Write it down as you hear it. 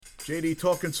JD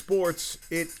Talking Sports.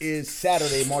 It is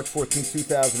Saturday, March 14th,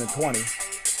 2020.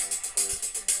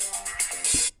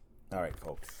 All right,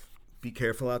 folks. Be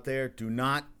careful out there. Do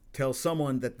not tell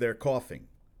someone that they're coughing,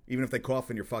 even if they cough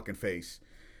in your fucking face,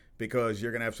 because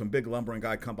you're going to have some big lumbering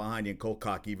guy come behind you and cold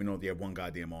cock even though they have one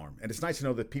goddamn arm. And it's nice to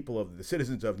know that the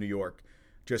citizens of New York,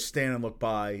 just stand and look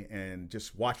by and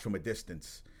just watch from a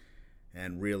distance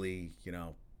and really,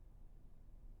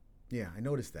 yeah, I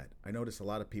noticed that. I noticed a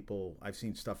lot of people, I've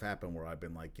seen stuff happen where I've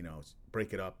been like,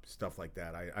 break it up, stuff like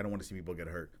that. I don't want to see people get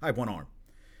hurt. I have one arm.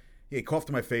 Yeah, he coughed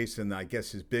in my face, and I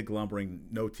guess his big, lumbering,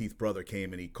 no-teeth brother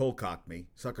came, and he cold-cocked me,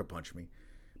 sucker punched me.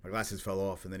 My glasses fell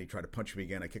off, and then he tried to punch me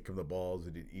again. I kicked him in the balls,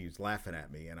 and he was laughing at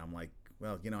me. And I'm like,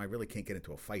 well, I really can't get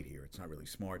into a fight here. It's not really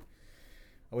smart.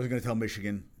 I wasn't going to tell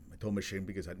Michigan. I told Michigan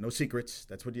because I had no secrets.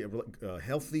 That's what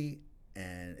healthy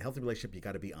relationship, you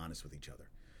got to be honest with each other.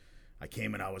 I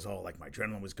came and I was all like, my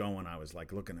adrenaline was going. I was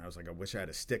like looking. I was like, I wish I had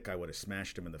a stick. I would have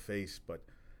smashed him in the face. But,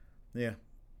 yeah,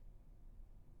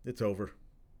 it's over.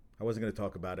 I wasn't going to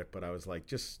talk about it, but I was like,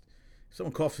 just if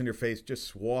someone coughs in your face,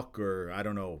 just walk, or I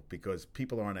don't know, because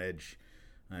people are on edge.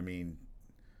 I mean,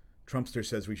 Trumpster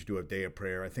says we should do a day of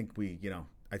prayer. I think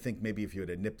I think maybe if you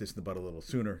had nipped this in the bud a little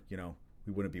sooner,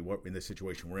 we wouldn't be in this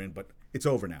situation we're in. But it's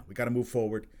over now. We got to move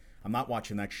forward. I'm not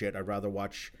watching that shit. I'd rather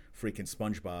watch freaking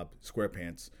SpongeBob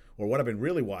SquarePants. Or what I've been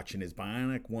really watching is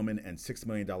Bionic Woman and $6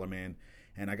 Million Man.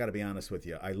 And I got to be honest with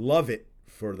you, I love it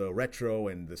for the retro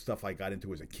and the stuff I got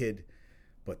into as a kid,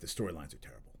 but the storylines are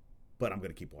terrible. But I'm going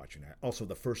to keep watching that. Also,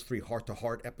 the first 3 Heart to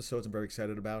Heart episodes I'm very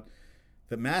excited about.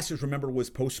 The Masters, remember,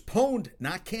 was postponed,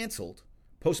 not canceled.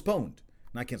 Postponed,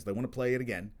 not canceled. They want to play it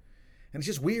again. And it's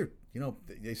just weird.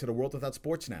 They said a world without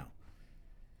sports now.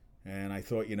 And I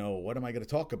thought, what am I going to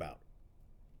talk about?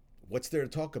 What's there to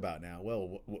talk about now?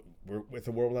 Well, we're with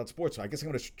a world without sports. So I guess I'm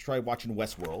going to try watching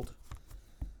Westworld.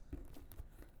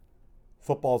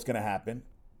 Football's going to happen.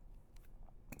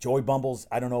 Joey Bumbles,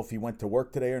 I don't know if he went to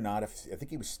work today or not. I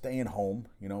think he was staying home.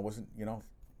 Yeah, I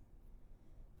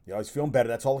was feeling better.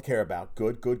 That's all I care about.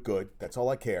 Good. That's all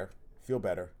I care. Feel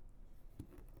better.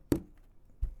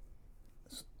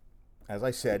 As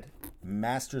I said,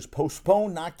 Masters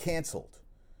postponed, not canceled.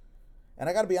 And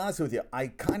I got to be honest with you, I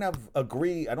kind of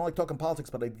agree. I don't like talking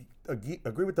politics, but I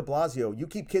agree with de Blasio. You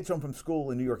keep kids home from school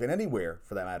in New York and anywhere,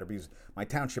 for that matter, because my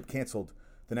township canceled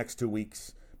the next 2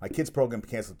 weeks. My kids' program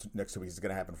canceled next 2 weeks. It's going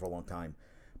to happen for a long time.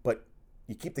 But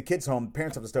you keep the kids home.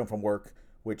 Parents have to stay home from work,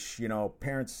 which,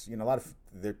 parents, a lot of,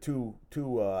 they're two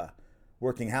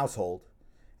working household.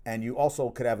 And you also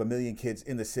could have 1 million kids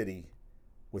in the city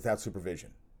without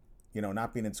supervision.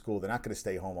 Not being in school. They're not going to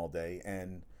stay home all day.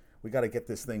 And we got to get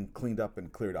this thing cleaned up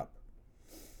and cleared up.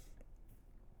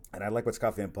 And I like what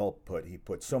Scott Van Pelt put. He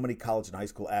put so many college and high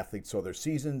school athletes saw their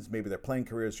seasons, maybe their playing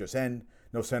careers just end.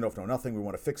 No send-off, no nothing. We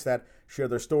want to fix that. Share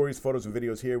their stories, photos, and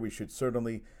videos here. We should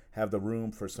certainly have the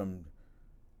room for some,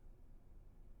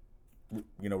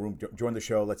 room. Join the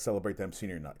show. Let's celebrate them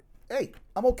senior night. Hey,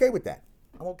 I'm okay with that.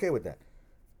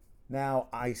 Now,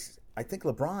 I think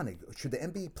LeBron, should the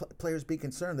NBA players be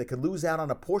concerned? They could lose out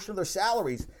on a portion of their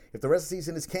salaries if the rest of the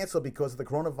season is canceled because of the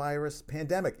coronavirus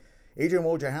pandemic. Adrian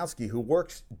Wojciechowski, who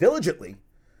works diligently,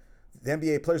 the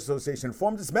NBA Players Association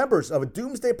informed its members of a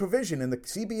doomsday provision in the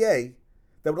CBA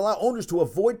that would allow owners to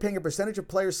avoid paying a percentage of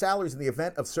players' salaries in the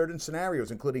event of certain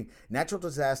scenarios, including natural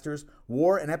disasters,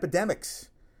 war, and epidemics.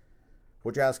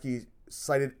 Wojciechowski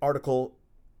cited Article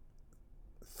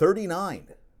 39,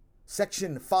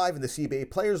 Section 5 in the CBA.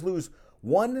 Players lose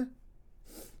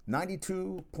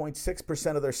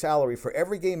 92.6% of their salary for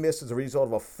every game missed as a result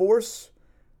of a force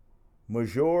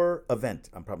majeure event.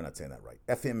 I'm probably not saying that right.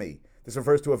 FME. This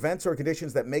refers to events or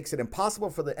conditions that makes it impossible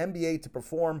for the NBA to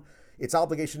perform its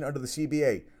obligation under the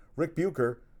CBA. Rick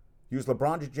Bucher used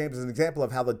LeBron James as an example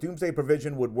of how the doomsday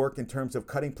provision would work in terms of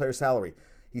cutting player salary.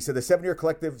 He said the 7-year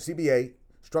collective CBA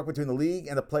struck between the league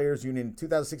and the players union in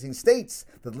 2016 states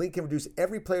that the league can reduce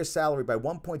every player's salary by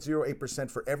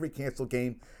 1.08% for every canceled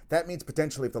game. That means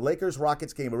potentially if the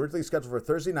Lakers-Rockets game originally scheduled for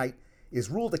Thursday night is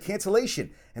ruled a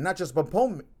cancellation and not just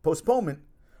postponement,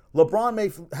 LeBron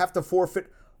may have to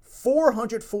forfeit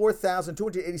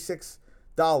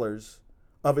 $404,286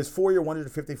 of his 4-year,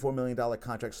 $154 million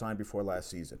contract signed before last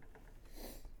season.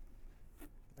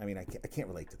 I mean, I can't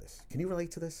relate to this. Can you relate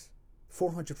to this?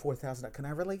 $404,000. Can I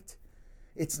relate?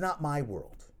 It's not my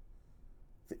world.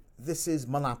 This is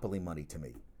monopoly money to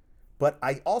me. But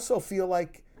I also feel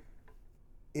like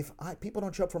if people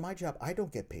don't show up for my job, I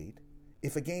don't get paid.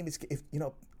 If a game is,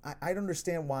 I don't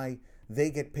understand why they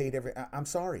get paid I'm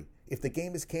sorry. If the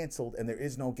game is canceled and there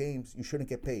is no games, you shouldn't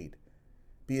get paid.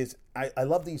 Because I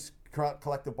love these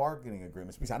collective bargaining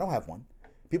agreements because I don't have one.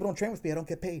 People don't train with me, I don't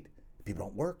get paid. People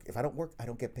don't work. If I don't work, I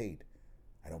don't get paid.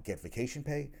 I don't get vacation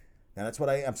pay. Now that's what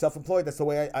I'm self-employed. That's the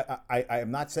way I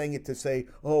am not saying it to say,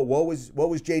 oh, woe is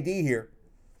JD here.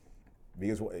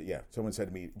 Because, yeah, someone said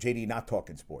to me, JD not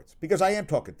talking sports. Because I am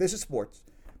talking. This is sports,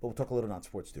 but we'll talk a little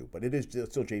non-sports too. But it is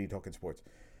still JD talking sports.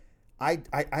 I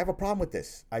have a problem with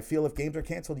this. I feel if games are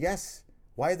canceled, yes.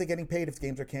 Why are they getting paid if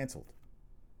games are canceled?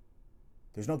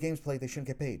 There's no games played. They shouldn't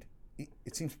get paid.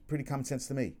 It seems pretty common sense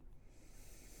to me.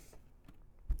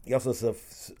 He also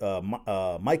says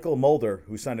Michael Mulder,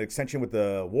 who signed an extension with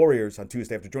the Warriors on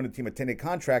Tuesday after joining the team a 10-day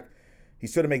contract.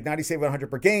 He's still to make $97,100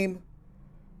 per game.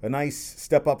 A nice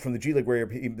step up from the G League where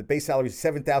the base salary is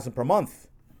 $7,000 per month.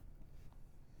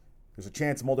 There's a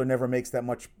chance Mulder never makes that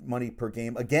much money per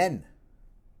game again.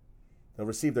 They'll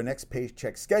receive their next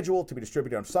paycheck scheduled to be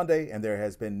distributed on Sunday, and there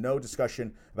has been no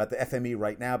discussion about the FME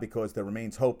right now because there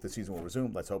remains hope the season will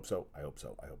resume. Let's hope so. I hope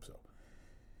so. I hope so.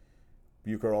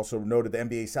 Bucher also noted the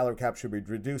NBA salary cap should be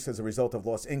reduced as a result of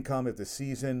lost income if the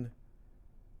season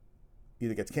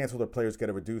either gets canceled or players get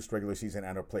a reduced regular season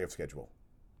and or playoff schedule.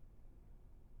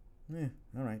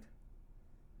 All right.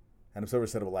 Adam Silver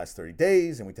said it will last 30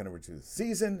 days, and we tend to reduce the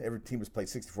season. Every team has played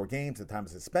 64 games at the time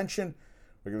of suspension.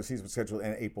 Regular season was scheduled to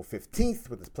end April 15th,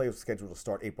 with the playoff schedule to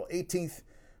start April 18th.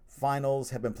 Finals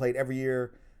have been played every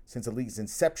year since the league's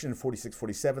inception in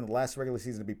 46-47. The last regular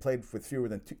season to be played with fewer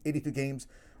than 82 games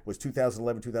was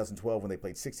 2011-2012 when they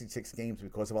played 66 games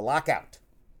because of a lockout.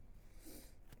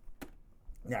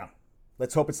 Now,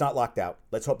 let's hope it's not locked out.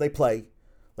 Let's hope they play.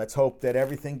 Let's hope that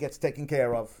everything gets taken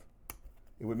care of.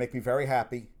 It would make me very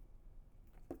happy.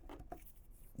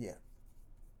 Yeah.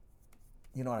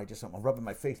 You know, I'm rubbing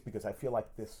my face because I feel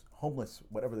like this homeless,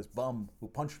 whatever this bum who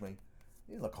punched me,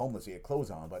 he didn't look homeless. He had clothes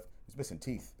on, but he's missing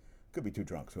teeth. Could be too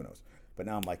drunk. Who knows? But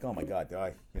now I'm like, oh my God,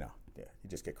 you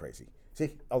just get crazy. See,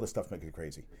 all this stuff makes you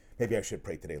crazy. Maybe I should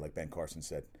pray today, like Ben Carson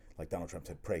said, like Donald Trump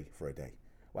said, pray for a day.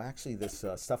 Well, actually, this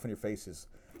stuff on your face is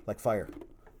like fire,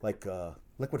 like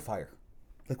liquid fire.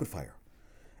 Liquid fire.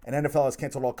 And NFL has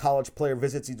canceled all college player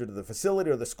visits either to the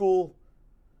facility or the school.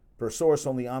 Per source,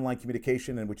 only online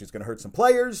communication, and which is going to hurt some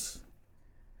players.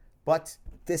 But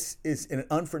this is an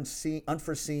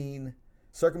unforeseen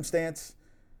circumstance.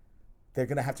 They're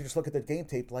going to have to just look at the game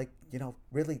tape like,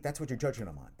 really, that's what you're judging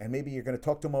them on. And maybe you're going to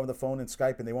talk to them over the phone and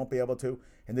Skype, and they won't be able to.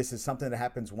 And this is something that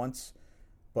happens once.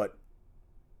 But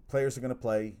players are going to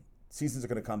play. Seasons are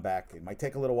going to come back. It might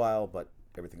take a little while, but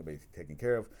everything will be taken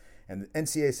care of. And the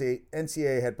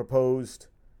NCAA had proposed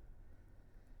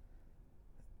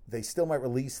they still might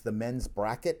release the men's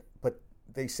bracket, but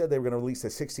they said they were going to release the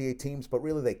 68 teams, but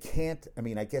really they can't. I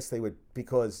mean, I guess they would,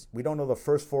 because we don't know the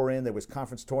first four in. There was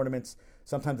conference tournaments.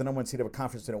 Sometimes the number one seed of a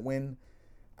conference didn't win.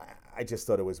 I just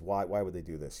thought it was, why would they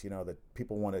do this? That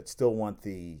people still want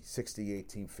the 68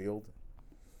 team field.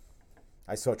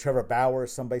 I saw Trevor Bauer,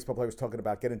 some baseball player, was talking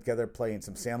about getting together, playing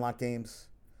some Sandlot games.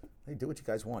 Hey, do what you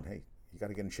guys want. Hey, you got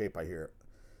to get in shape, I hear.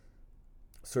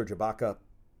 Serge Ibaka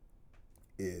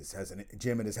has a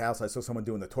gym in his house. I saw someone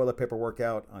doing the toilet paper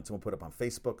workout. Someone put up on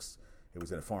Facebooks. It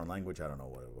was in a foreign language. I don't know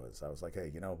what it was. I was like, hey,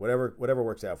 whatever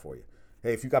works out for you.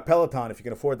 Hey, if you got Peloton, if you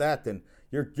can afford that, then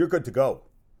you're good to go.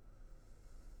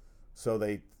 So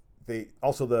they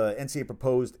also, the NCAA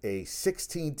proposed a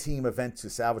 16-team event to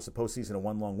salvage the postseason in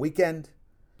one long weekend.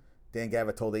 Dan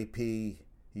Gavitt told AP,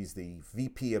 he's the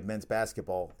VP of men's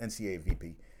basketball, NCAA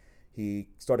VP. He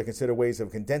started to consider ways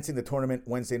of condensing the tournament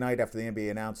Wednesday night after the NBA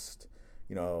announced,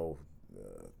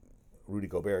 Rudy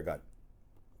Gobert got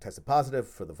tested positive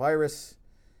for the virus.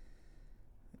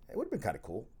 It would have been kind of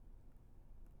cool.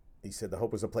 He said the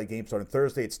hope was to play games starting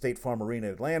Thursday at State Farm Arena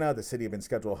in Atlanta. The city had been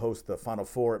scheduled to host the Final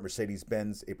Four at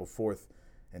Mercedes-Benz April 4th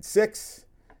and 6th.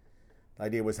 The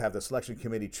idea was to have the selection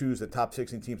committee choose the top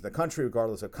 16 teams in the country,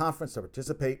 regardless of conference, to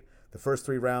participate. The first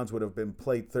three rounds would have been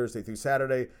played Thursday through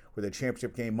Saturday, with a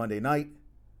championship game Monday night.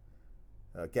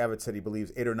 Gavitt said he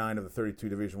believes 8 or 9 of the 32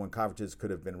 Division I conferences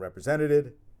could have been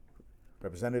represented.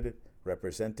 Represented.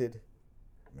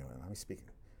 I'm speaking.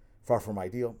 Far from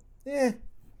ideal.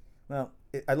 Well,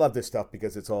 I love this stuff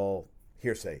because it's all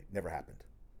hearsay. Never happened.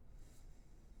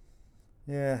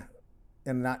 Yeah.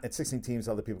 And not at 16 teams,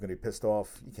 other people are going to be pissed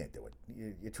off. You can't do it.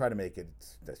 You try to make it.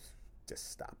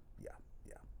 Just stop. Yeah.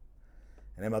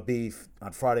 And MLB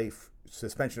on Friday,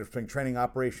 suspension of spring training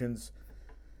operations.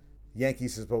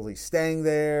 Yankees is supposedly staying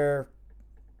there.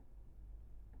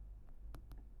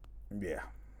 Yeah.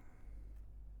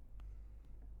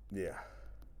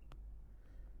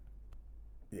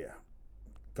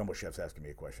 Gumbo Chef's asking me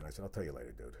a question. I said, I'll tell you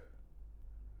later, dude.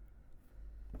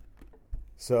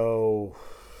 So,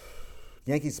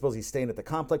 Yankees supposedly staying at the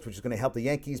complex, which is going to help the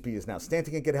Yankees because now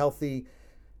Stanton can get healthy.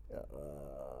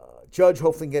 Judge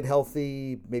hopefully can get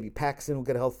healthy. Maybe Paxton will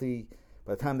get healthy.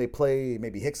 By the time they play,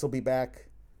 maybe Hicks will be back.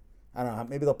 I don't know.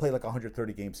 Maybe they'll play like a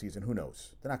 130-game season. Who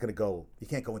knows? They're not going to go. You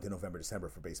can't go into November, December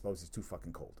for baseball. It's too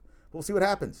fucking cold. But we'll see what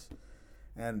happens.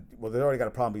 And, well, they already got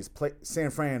a problem because San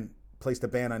Fran placed a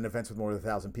ban on events with more than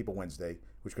 1,000 people Wednesday,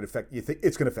 which could affect,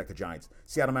 it's going to affect the Giants.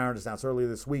 Seattle Mariners announced earlier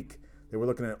this week they were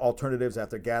looking at alternatives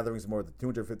after gatherings. More than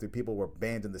 250 people were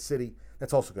banned in the city.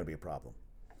 That's also going to be a problem.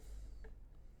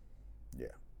 Yeah.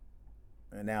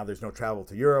 And now there's no travel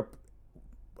to Europe,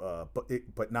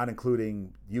 but not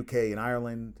including UK and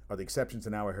Ireland are the exceptions.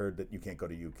 And now I heard that you can't go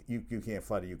to UK. You can't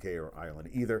fly to UK or Ireland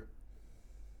either.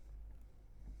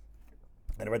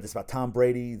 And I read this about Tom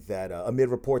Brady, that amid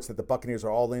reports that the Buccaneers are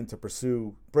all in to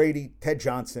pursue Brady, Ted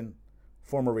Johnson,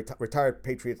 former retired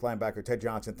Patriots linebacker Ted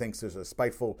Johnson, thinks there's a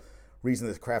spiteful reason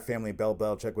this Kraft family and Bill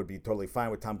Belichick would be totally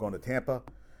fine with Tom going to Tampa.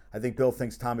 I think Bill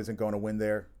thinks Tom isn't going to win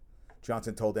there.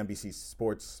 Johnson told NBC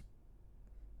Sports,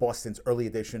 Boston's early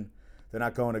edition, they're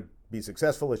not going to be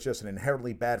successful. It's just an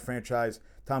inherently bad franchise.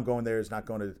 Tom going there is not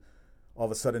going to all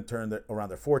of a sudden turn around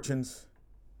their fortunes.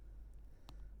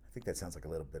 I think that sounds like a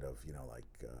little bit of,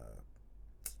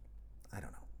 I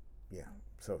don't know. Yeah.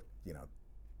 So,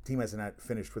 team hasn't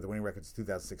finished with a winning record since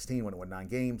 2016 when it won 9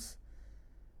 games.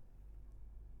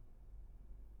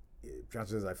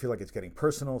 Johnson says, I feel like it's getting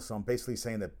personal. So I'm basically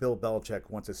saying that Bill Belichick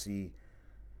wants to see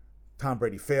Tom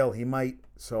Brady fail. He might.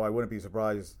 So I wouldn't be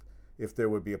surprised if there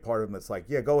would be a part of him that's like,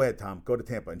 yeah, go ahead, Tom. Go to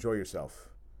Tampa. Enjoy yourself.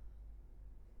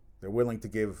 Bucks are willing to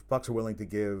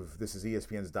give, this is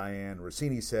ESPN's Diane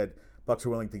Rossini said, Bucks are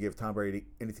willing to give Tom Brady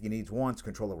anything he needs, wants,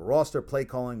 control of a roster, play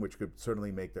calling, which could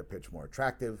certainly make their pitch more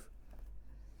attractive.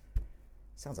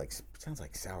 Sounds like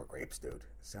sour grapes, dude.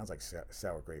 Sounds like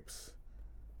sour grapes.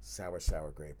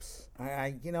 Sour grapes.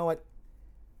 You know what?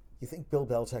 You think Bill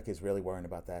Belichick is really worrying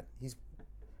about that? He's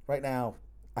right now.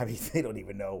 They don't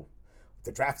even know if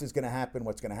the draft is going to happen.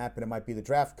 What's going to happen? It might be the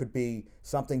draft could be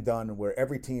something done where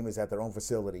every team is at their own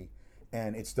facility,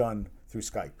 and it's done through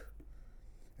Skype.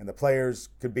 And the players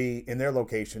could be in their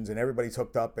locations, and everybody's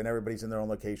hooked up, and everybody's in their own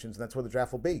locations, and that's where the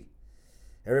draft will be.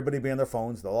 Everybody will be on their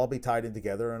phones. They'll all be tied in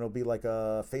together, and it'll be like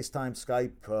a FaceTime,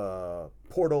 Skype,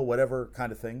 portal, whatever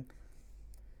kind of thing.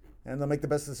 And they'll make the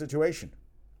best of the situation.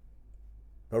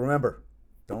 But remember,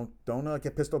 don't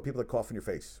get pissed off people that cough in your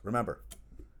face. Remember.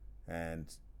 And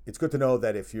it's good to know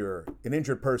that if you're an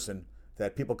injured person,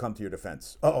 that people come to your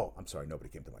defense. Oh, I'm sorry. Nobody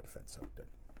came to my defense. So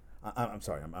I'm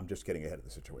sorry. I'm just getting ahead of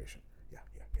the situation. Yeah.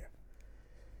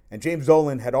 And James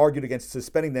Dolan had argued against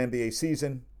suspending the NBA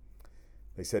season.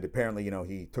 They said apparently,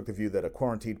 he took the view that a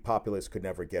quarantined populace could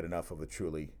never get enough of a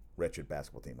truly wretched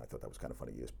basketball team. I thought that was kind of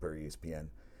funny per ESPN.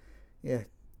 Yeah,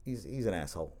 he's an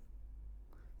asshole.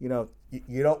 You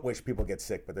don't wish people get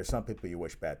sick, but there's some people you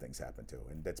wish bad things happen to.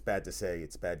 And that's bad to say.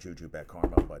 It's bad juju, bad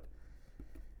karma, but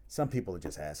some people are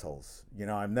just assholes.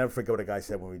 I'll never forget what a guy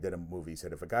said when we did a movie. He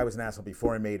said if a guy was an asshole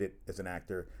before he made it as an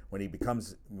actor, when he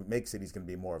makes it, he's going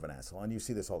to be more of an asshole. And you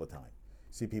see this all the time.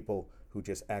 You see people who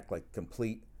just act like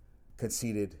complete,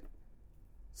 conceited,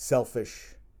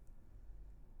 selfish,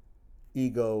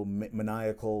 ego,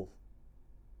 maniacal,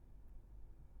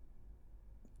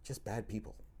 just bad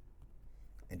people.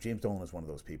 And James Dolan is one of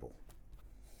those people.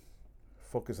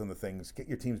 Focus on the things. Get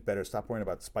your teams better. Stop worrying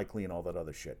about Spike Lee and all that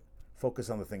other shit. Focus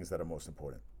on the things that are most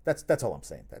important. That's all I'm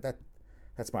saying.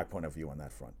 That's my point of view on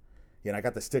that front. Yeah, and I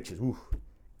got the stitches. Ooh,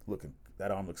 that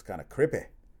arm looks kind of creepy.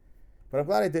 But I'm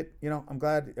glad I did. I'm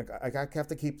glad I have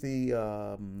to keep the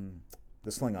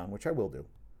sling on, which I will do.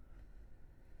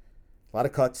 A lot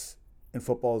of cuts in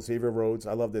football. Xavier Rhodes.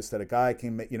 I love this, that a guy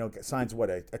can, signs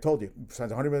what? I told you,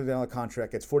 signs a $100 million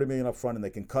contract, gets $40 million up front, and they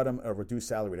can cut him or reduce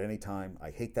salary at any time. I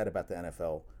hate that about the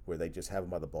NFL, where they just have him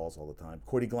by the balls all the time.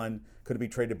 Cordy Glenn could be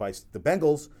traded by the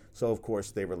Bengals, so of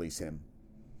course they release him.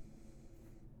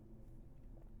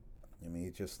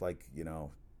 It's just like,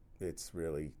 it's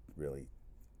really, really.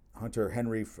 Hunter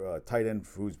Henry, tight end,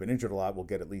 who's been injured a lot, will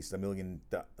get at least $11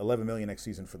 million next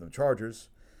season for the Chargers.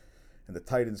 And the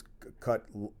Titans cut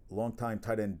longtime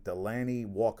tight end Delaney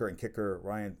Walker and kicker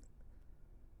Ryan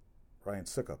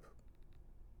Succop.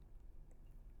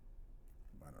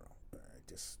 I don't know.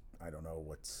 I don't know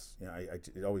what's,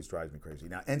 it always drives me crazy.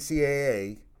 Now,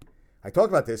 NCAA, I talked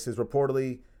about this, is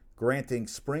reportedly granting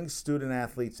spring student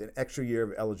athletes an extra year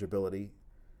of eligibility.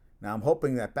 Now, I'm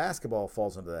hoping that basketball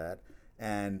falls into that.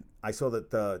 And I saw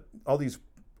that all these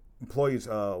employees,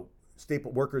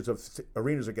 staple workers of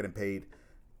arenas are getting paid.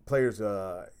 Players,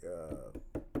 the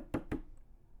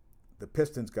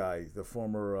Pistons guy, the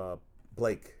former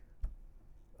Blake,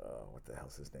 what the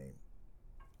hell's his name?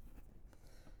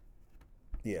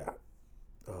 Yeah.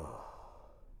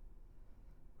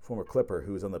 former Clipper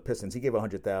who was on the Pistons. He gave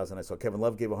 $100,000. I saw Kevin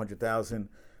Love gave $100,000.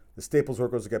 The Staples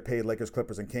workers will get paid. Lakers,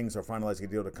 Clippers, and Kings are finalizing a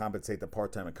deal to compensate the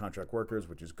part-time and contract workers,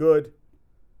 which is good.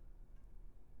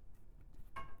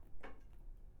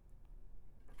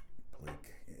 Blake.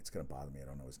 It's going to bother me. I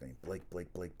don't know his name. Blake.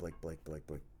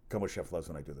 Como Chef loves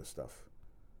when I do this stuff.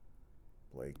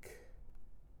 Blake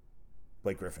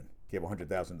Griffin gave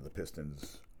 $100,000 to the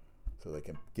Pistons so they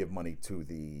can give money to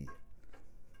the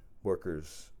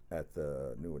workers at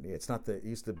the new arena. It's not it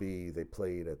used to be they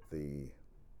played at the,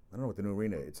 I don't know what the new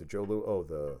arena. It's a Joe Louis.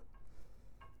 Oh,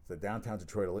 the downtown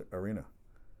Detroit arena.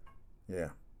 Yeah.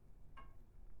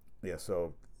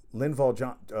 So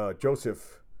Linval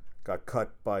Joseph got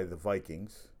cut by the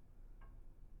Vikings.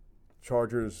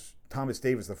 Chargers. Thomas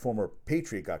Davis, the former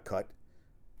Patriot, got cut.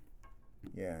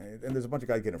 Yeah, and there's a bunch of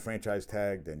guys getting franchise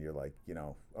tagged, and you're like,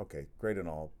 okay, great and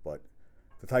all, but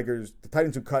the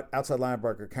Titans who cut outside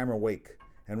linebacker Cameron Wake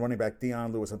and running back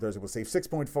Dion Lewis on Thursday will save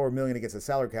 $6.4 million against the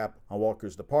salary cap on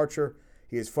Walker's departure.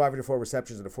 He has 504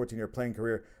 receptions in a 14-year playing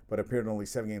career, but appeared in only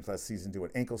 7 games last season due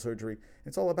to ankle surgery.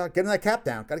 It's all about getting that cap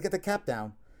down. Got to get the cap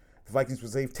down. The Vikings will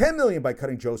save $10 million by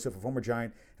cutting Joseph, a former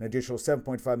Giant, an additional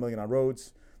 $7.5 million on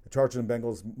Rhodes. The Chargers and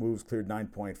Bengals moves cleared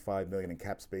 $9.5 million in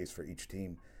cap space for each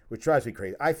team, which drives me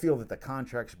crazy. I feel that the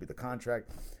contract should be the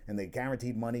contract, and they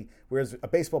guaranteed money, whereas a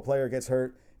baseball player gets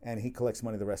hurt and he collects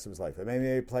money the rest of his life. An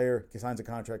NBA player signs a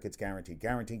contract, gets guaranteed.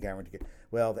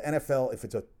 Well, the NFL, if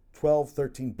it's a $12,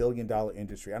 $13 billion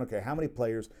industry, I don't care how many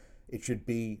players, it should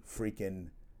be freaking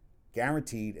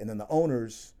guaranteed, and then the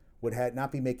owners would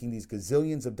not be making these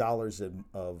gazillions of dollars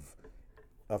of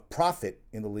profit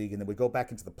in the league, and then we go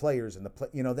back into the players, and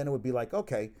then it would be like,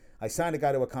 okay, I signed a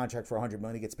guy to a contract for $100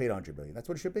 million, he gets paid $100 million. That's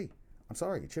what it should be. I'm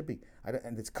sorry, it should be.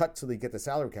 And it's cut so they get the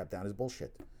salary cap down is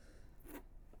bullshit.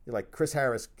 Like Chris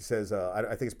Harris says, I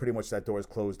think it's pretty much that door is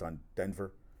closed on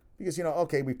Denver because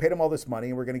okay, we paid him all this money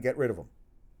and we're going to get rid of him.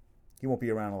 He won't be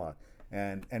around a lot.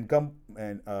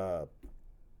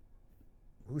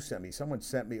 Who sent me? Someone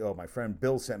sent me. Oh, my friend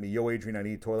Bill sent me. Yo, Adrian, I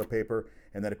need toilet paper,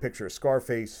 and then a picture of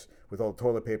Scarface with all the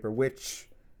toilet paper, which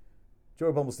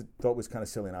Joey Bumbles thought was kind of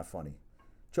silly, not funny.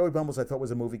 Joey Bumbles, I thought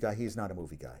was a movie guy. He is not a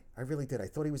movie guy. I really did. I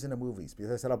thought he was into movies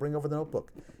because I said I'll bring over the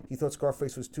Notebook. He thought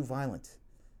Scarface was too violent.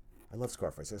 I love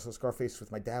Scarface. I saw Scarface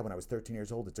with my dad when I was 13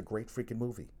 years old. It's a great freaking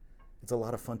movie. It's a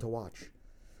lot of fun to watch.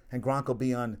 And Gronk will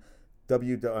be on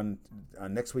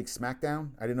next week's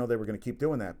SmackDown. I didn't know they were going to keep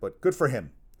doing that, but good for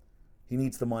him. He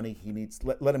needs the money.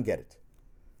 Let him get it.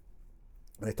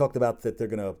 And I talked about that they're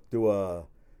going to do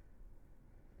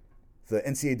the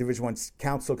NCAA Division I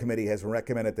Council Committee has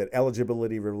recommended that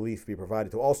eligibility relief be provided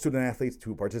to all student athletes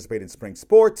to participate in spring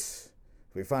sports.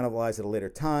 We finalize at a later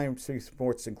time. Spring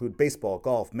sports include baseball,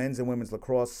 golf, men's and women's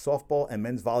lacrosse, softball, and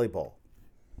men's volleyball,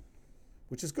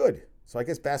 which is good. So I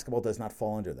guess basketball does not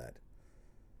fall under that.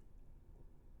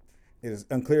 It is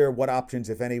unclear what options,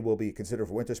 if any, will be considered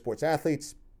for winter sports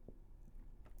athletes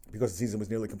because the season was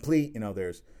nearly complete. I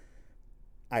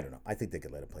don't know. I think they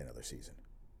could let him play another season.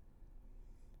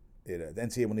 The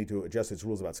NCAA will need to adjust its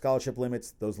rules about scholarship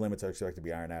limits. Those limits are expected to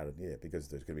be ironed out, because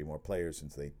there's going to be more players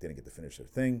since they didn't get to finish their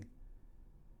thing.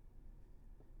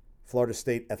 Florida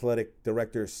State Athletic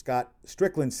Director Scott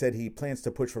Strickland said he plans to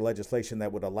push for legislation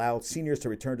that would allow seniors to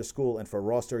return to school and for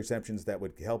roster exemptions that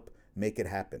would help make it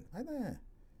happen. I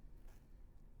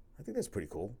think that's pretty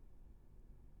cool.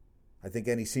 I think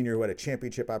any senior who had a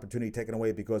championship opportunity taken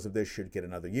away because of this should get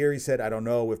another year, he said. I don't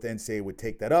know if the NCAA would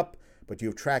take that up, but you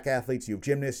have track athletes, you have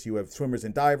gymnasts, you have swimmers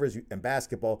and divers, and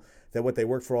basketball, that what they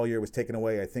worked for all year was taken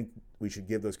away. I think we should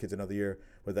give those kids another year.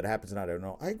 Whether that happens or not, I don't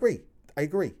know. I agree.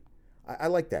 I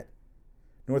like that.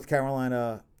 North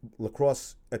Carolina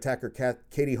lacrosse attacker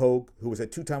Katie Hogue, who was a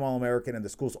 2-time All-American and the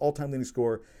school's all-time leading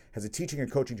scorer, has a teaching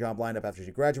and coaching job lined up after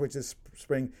she graduates this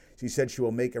spring. She said she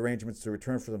will make arrangements to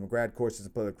return for the grad courses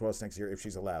and play lacrosse next year if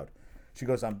she's allowed. She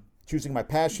goes, I'm choosing my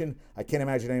passion. I can't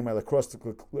imagine ending my lacrosse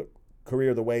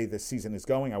career the way this season is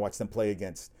going. I watched them play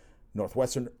against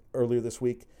Northwestern earlier this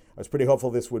week. I was pretty hopeful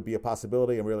this would be a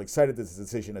possibility. I'm really excited that this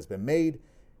decision has been made.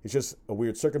 It's just a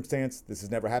weird circumstance. This has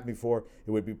never happened before.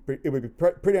 It would be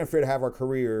pretty unfair to have our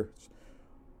careers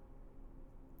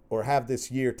or have this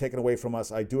year taken away from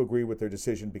us. I do agree with their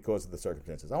decision because of the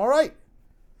circumstances. I'm all right.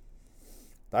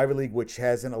 The Ivy League, which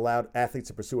hasn't allowed athletes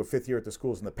to pursue a 5th year at the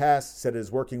schools in the past, said it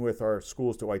is working with our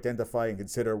schools to identify and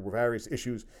consider various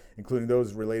issues, including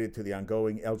those related to the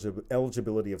ongoing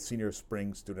eligibility of senior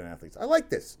spring student athletes. I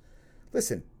like this.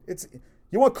 Listen,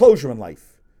 you want closure in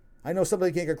life. I know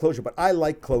somebody can't get closure, but I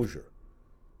like closure.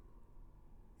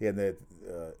 Yeah, the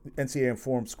NCAA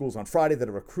informed schools on Friday that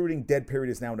a recruiting dead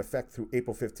period is now in effect through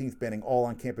April 15th, banning all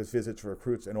on-campus visits for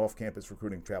recruits and off-campus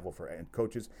recruiting travel for and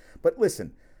coaches. But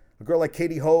listen, a girl like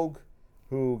Katie Hogue,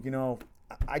 who,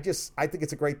 I think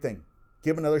it's a great thing.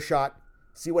 Give another shot.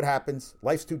 See what happens.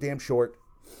 Life's too damn short.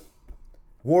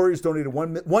 Warriors donated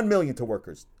 $1 million to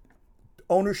workers.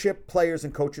 Ownership, players,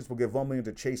 and coaches will give $1 million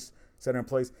to Chase Center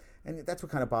employees. And that's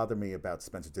what kind of bothered me about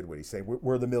Spencer Dinwiddie saying,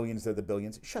 we're the millions, they're the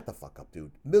billions. Shut the fuck up, dude.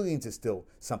 Millions is still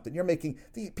something.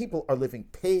 These people are living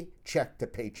paycheck to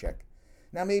paycheck.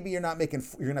 Now, maybe you're not going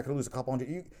to lose a couple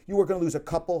hundred. You were going to lose a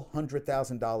couple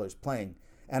 $100,000 playing.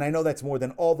 And I know that's more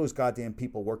than all those goddamn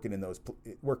people working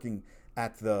that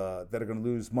are going to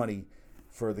lose money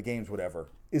for the games,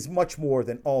 whatever, is much more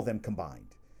than all them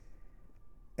combined.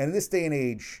 And in this day and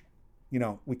age,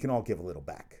 we can all give a little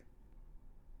back.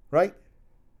 Right?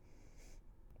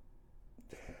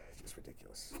 Just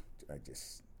ridiculous. I'm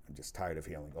just tired of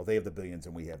hearing. Oh, they have the billions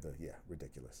and we have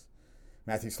ridiculous.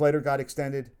 Matthew Slater got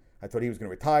extended. I thought he was going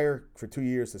to retire for 2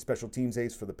 years, the special teams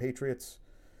ace for the Patriots.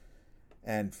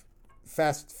 And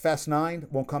Fast 9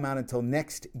 won't come out until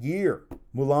next year.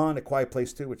 Mulan, A Quiet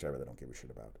Place 2, which I really don't give a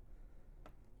shit about.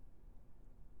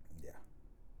 Yeah.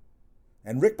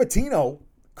 And Rick Pitino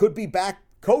could be back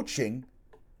coaching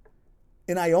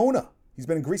in Iona. He's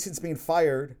been in Greece since being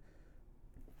fired.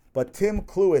 But Tim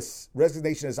Cluis'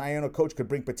 resignation as Iona coach could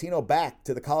bring Pitino back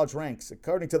to the college ranks.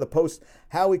 According to the Post,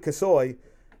 Howie Kasoy,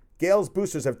 Gales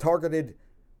boosters have targeted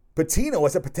Pitino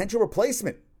as a potential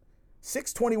replacement.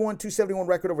 621, 271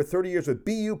 record over 30 years with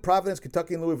BU, Providence,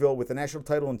 Kentucky, and Louisville with the national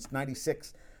title in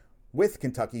 96 with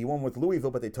Kentucky. He won with Louisville,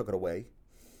 but they took it away.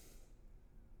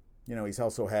 He's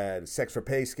also had sex for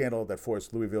pay scandal that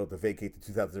forced Louisville to vacate the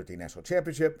 2013 national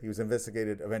championship. He was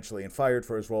investigated eventually and fired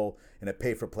for his role in a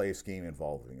pay-for-play scheme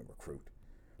involving a recruit.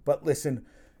 But listen,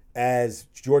 as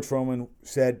George Foreman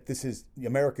said,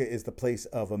 America is the place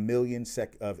of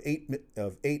eight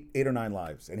or nine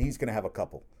lives, and he's going to have a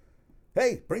couple.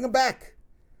 Hey, bring him back.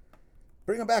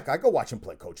 Bring him back. I go watch him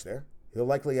play coach there. He'll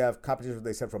likely have competition,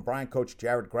 they said, from Brian coach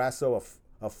Jared Grasso,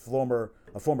 a former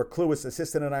Cluis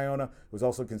assistant at Iona, who's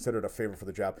also considered a favorite for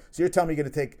the job. So you're telling me you're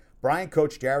going to take Brian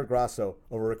coach Jared Grasso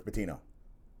over Rick Pitino.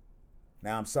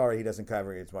 Now, I'm sorry he doesn't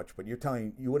cover as much, but you're telling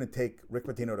me you wouldn't take Rick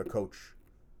Pitino to coach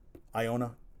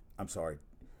Iona? I'm sorry.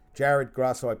 Jared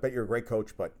Grasso, I bet you're a great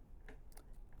coach, but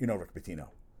Rick Pitino.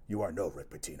 You are no Rick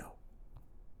Pitino.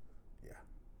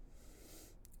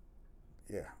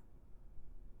 Yeah.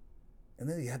 And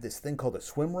then you have this thing called a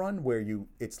swim run where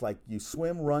it's like you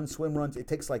swim, run. It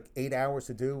takes like 8 hours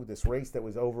to do this race that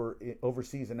was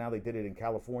overseas, and now they did it in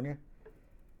California.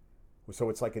 So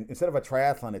it's like, instead of a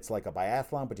triathlon, it's like a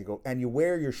biathlon, but you go, and you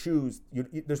wear your shoes.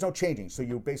 There's no changing. So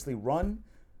you basically run,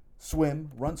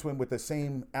 swim with the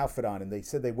same outfit on. And they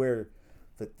said they wear,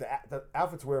 the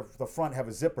outfits where the front have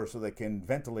a zipper so they can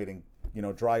ventilate and,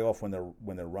 dry off when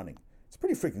they're running. It's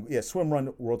pretty freaking, swim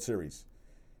run World Series.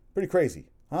 Pretty crazy,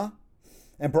 huh?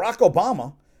 And Barack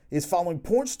Obama is following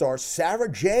porn star Sarah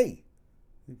J.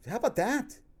 How about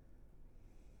that?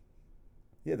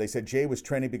 Yeah, they said Jay was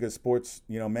trending because sports,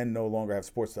 men no longer have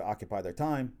sports to occupy their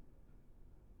time.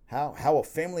 How a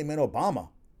family man Obama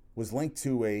was linked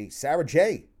to a Sarah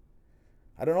J.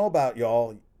 I don't know about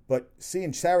y'all, but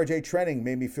seeing Sarah J. trending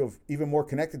made me feel even more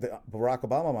connected to Barack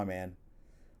Obama, my man.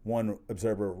 One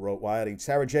observer wrote while adding,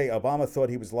 Sarah J. Obama thought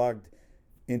he was logged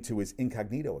into his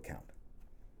incognito account.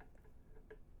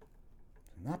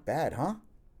 Not bad, huh?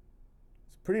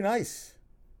 It's pretty nice.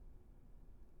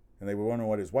 And they were wondering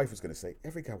what his wife was going to say.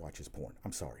 Every guy watches porn.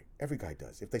 I'm sorry. Every guy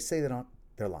does. If they say they don't,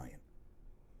 they're lying.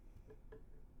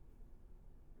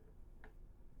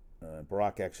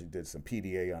 Barack actually did some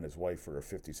PDA on his wife for her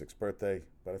 56th birthday.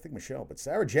 But I think Michelle. But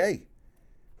Sarah J.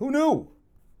 Who knew?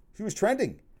 She was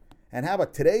trending. And how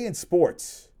about today in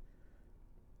sports?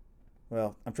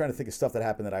 Well, I'm trying to think of stuff that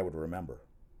happened that I would remember.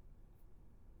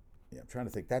 Yeah, I'm trying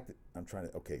to think that.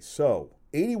 Okay, so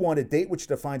 81, a date which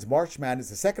defines March Madness,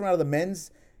 the second round of the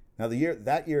men's. Now,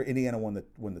 that year, Indiana won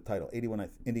the title. 81,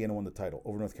 Indiana won the title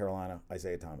over North Carolina,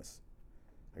 Isaiah Thomas.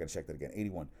 I got to check that again.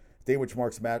 81. Day which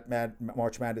marks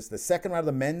March Madness. The second round of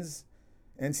the men's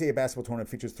NCAA basketball tournament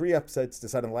features 3 upsets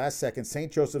decided in the last second.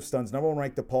 St. Joseph stuns number 1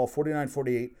 ranked DePaul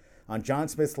 49-48 on John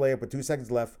Smith's layup with 2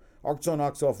 seconds left. Arkansas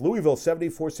knocks off Louisville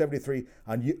 74-73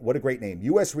 on, what a great name,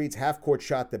 U.S. Reed's half-court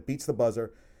shot that beats the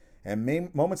buzzer. And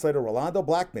moments later, Rolando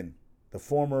Blackman, the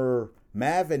former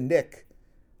Mav and Nick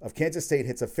of Kansas State,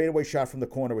 hits a fadeaway shot from the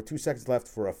corner with 2 seconds left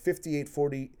for a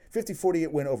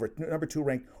 50-48 win over number 2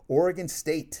 ranked Oregon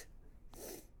State.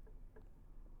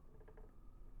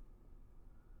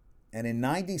 And in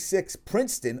 96,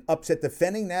 Princeton upset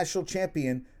defending national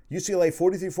champion UCLA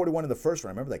 43-41 in the first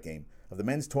round. Remember that game of the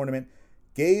men's tournament.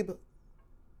 Gabe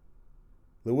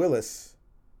Lewillis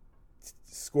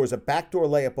scores a backdoor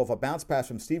layup off a bounce pass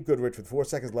from Steve Goodrich with 4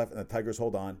 seconds left, and the Tigers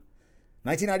hold on.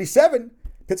 1997,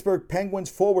 Pittsburgh Penguins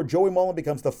forward Joey Mullen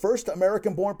becomes the first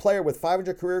American-born player with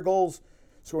 500 career goals,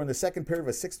 scoring the second period of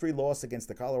a 6-3 loss against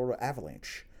the Colorado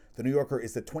Avalanche. The New Yorker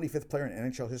is the 25th player in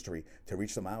NHL history to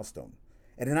reach the milestone.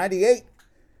 And in 98,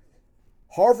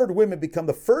 Harvard women become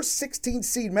the first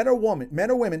 16-seed men or women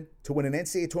to win an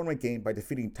NCAA tournament game by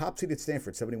defeating top-seeded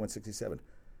Stanford 71-67.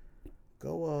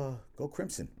 Go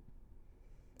Crimson.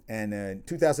 And in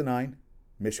 2009,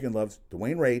 Michigan loves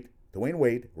Dwayne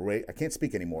Wade, I can't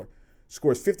speak anymore,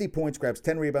 scores 50 points, grabs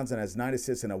 10 rebounds, and has 9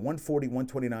 assists in a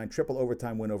 140-129 triple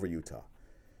overtime win over Utah.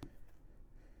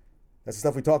 That's the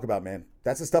stuff we talk about, man.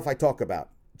 That's the stuff I talk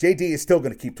about. JD is still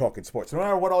going to keep talking sports. No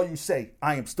matter what all you say,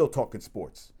 I am still talking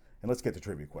sports. And let's get to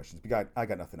trivia questions. I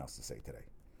got nothing else to say today.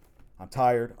 I'm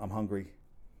tired. I'm hungry.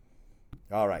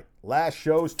 All right. Last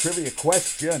show's trivia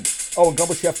question. Oh, and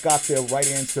Gumbo Chef got the right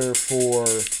answer for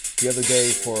the other day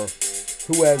for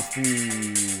who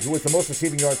was the most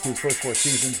receiving yards through his first 4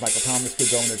 seasons. Michael Thomas, good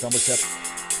going there, Gumbo Chef.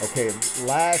 Okay,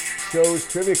 last show's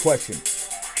trivia question.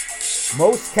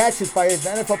 Most catches by an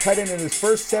NFL tight end in his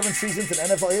first 7 seasons in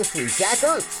NFL history. Zach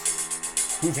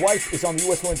Ertz, whose wife is on the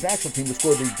U.S. women's national team, who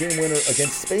scored the game winner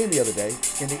against Spain the other day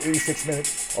in the 86th minute.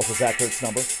 Also Zach Ertz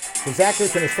number. So Zach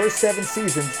Ertz in his first 7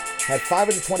 seasons had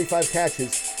 525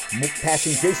 catches,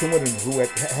 passing Jason Witten, who had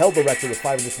held the record with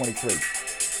 523.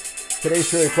 Today's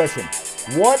trivia question.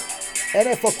 What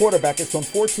NFL quarterback has thrown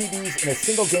 4 TDs in a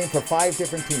single game for 5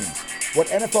 different teams? What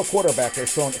NFL quarterback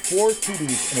has thrown 4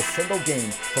 TDs in a single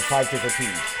game for 5 different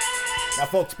teams? Now,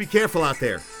 folks, be careful out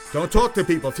there. Don't talk to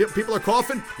people. If people are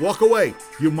coughing, walk away.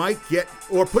 You might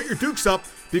or put your dukes up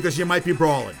because you might be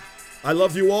brawling. I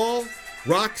love you all.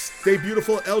 Rock, stay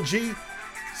beautiful. LG,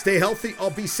 stay healthy. I'll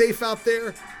be safe out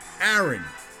there. Aaron,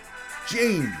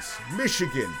 James,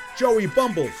 Michigan, Joey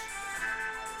Bumbles,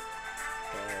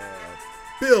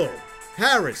 Bill,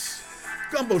 Harris,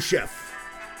 Gumbo Chef.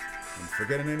 I'm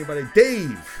forgetting anybody.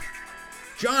 Dave,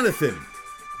 Jonathan.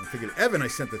 I'm thinking Evan I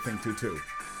sent the thing to, too.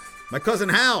 My cousin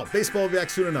Hal. Baseball will be back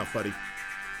soon enough, buddy.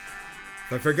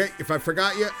 If I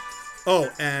forgot you. Oh,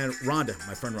 and Rhonda,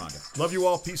 my friend Rhonda. Love you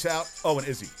all. Peace out. Oh, and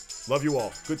Izzy. Love you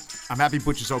all. Good. I'm happy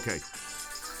Butch is okay.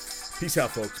 Peace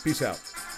out, folks. Peace out.